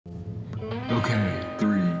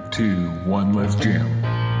2, 1, let's jam.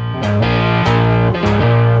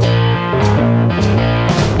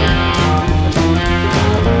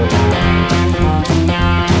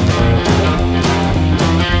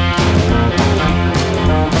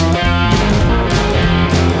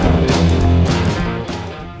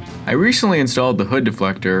 I recently installed the hood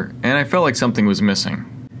deflector and I felt like something was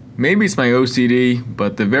missing. Maybe it's my OCD,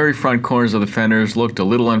 but the very front corners of the fenders looked a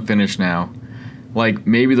little unfinished now. Like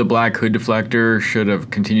maybe the black hood deflector should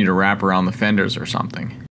have continued to wrap around the fenders or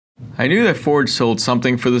something. I knew that Ford sold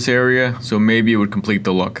something for this area, so maybe it would complete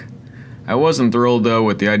the look. I wasn't thrilled though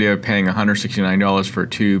with the idea of paying $169 for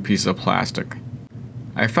 2 pieces of plastic.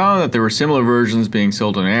 I found that there were similar versions being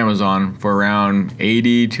sold on Amazon for around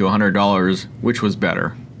 $80 to $100, which was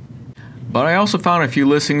better. But I also found a few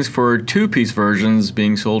listings for 2-piece versions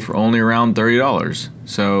being sold for only around $30,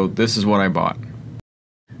 so this is what I bought.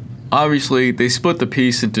 Obviously, they split the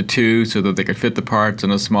piece into 2 so that they could fit the parts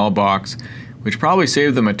in a small box, which probably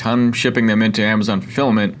saved them a ton shipping them into Amazon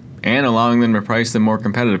fulfillment and allowing them to price them more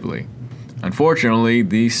competitively. Unfortunately,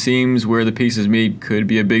 these seams where the pieces meet could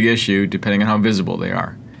be a big issue depending on how visible they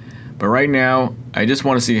are. But right now, I just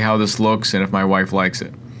want to see how this looks and if my wife likes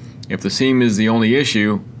it. If the seam is the only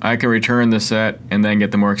issue, I can return the set and then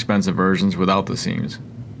get the more expensive versions without the seams.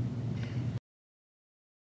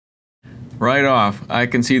 Right off, I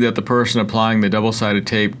can see that the person applying the double-sided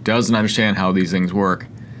tape doesn't understand how these things work.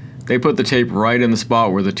 They put the tape right in the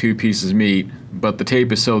spot where the 2 pieces meet, but the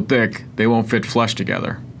tape is so thick they won't fit flush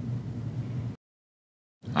together.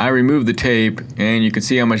 I removed the tape and you can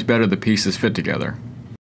see how much better the pieces fit together.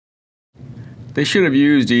 They should have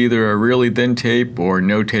used either a really thin tape or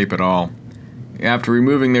no tape at all. After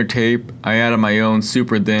removing their tape, I added my own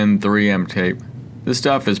super thin 3M tape. This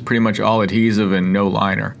stuff is pretty much all adhesive and no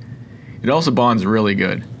liner. It also bonds really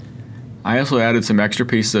good. I also added some extra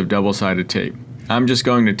pieces of double-sided tape. I'm just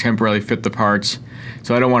going to temporarily fit the parts,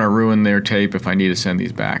 so I don't want to ruin their tape if I need to send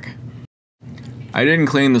these back. I didn't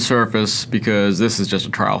clean the surface because this is just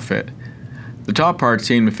a trial fit. The top parts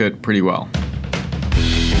seem to fit pretty well.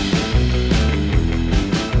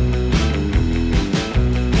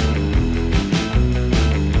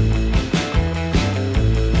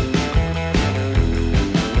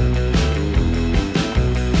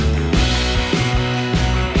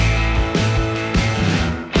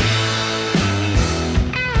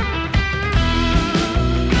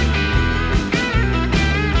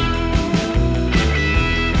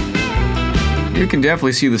 You can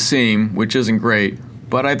definitely see the seam, which isn't great,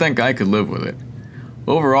 but I think I could live with it.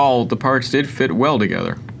 Overall, the parts did fit well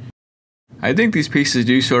together. I think these pieces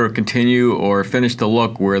do sort of continue or finish the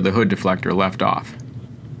look where the hood deflector left off.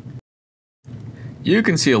 You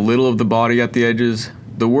can see a little of the body at the edges.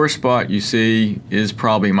 The worst spot you see is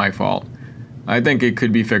probably my fault. I think it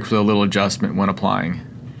could be fixed with a little adjustment when applying.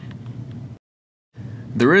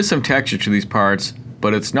 There is some texture to these parts,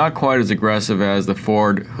 but it's not quite as aggressive as the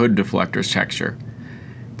Ford hood deflector's texture.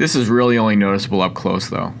 This is really only noticeable up close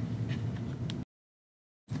though.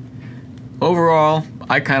 Overall,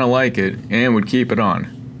 I kinda like it and would keep it on.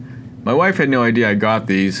 My wife had no idea I got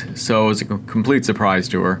these, so it was a complete surprise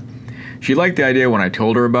to her. She liked the idea when I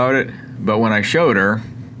told her about it, but when I showed her,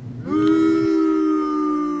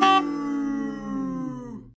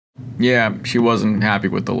 yeah, she wasn't happy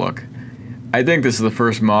with the look. I think this is the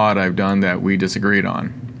first mod I've done that we disagreed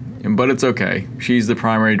on. But it's okay. She's the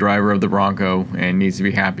primary driver of the Bronco and needs to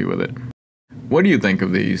be happy with it. What do you think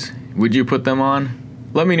of these? Would you put them on?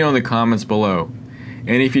 Let me know in the comments below.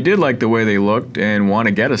 And if you did like the way they looked and want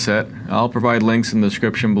to get a set, I'll provide links in the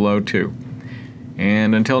description below too.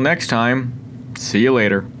 And until next time, see you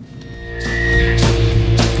later.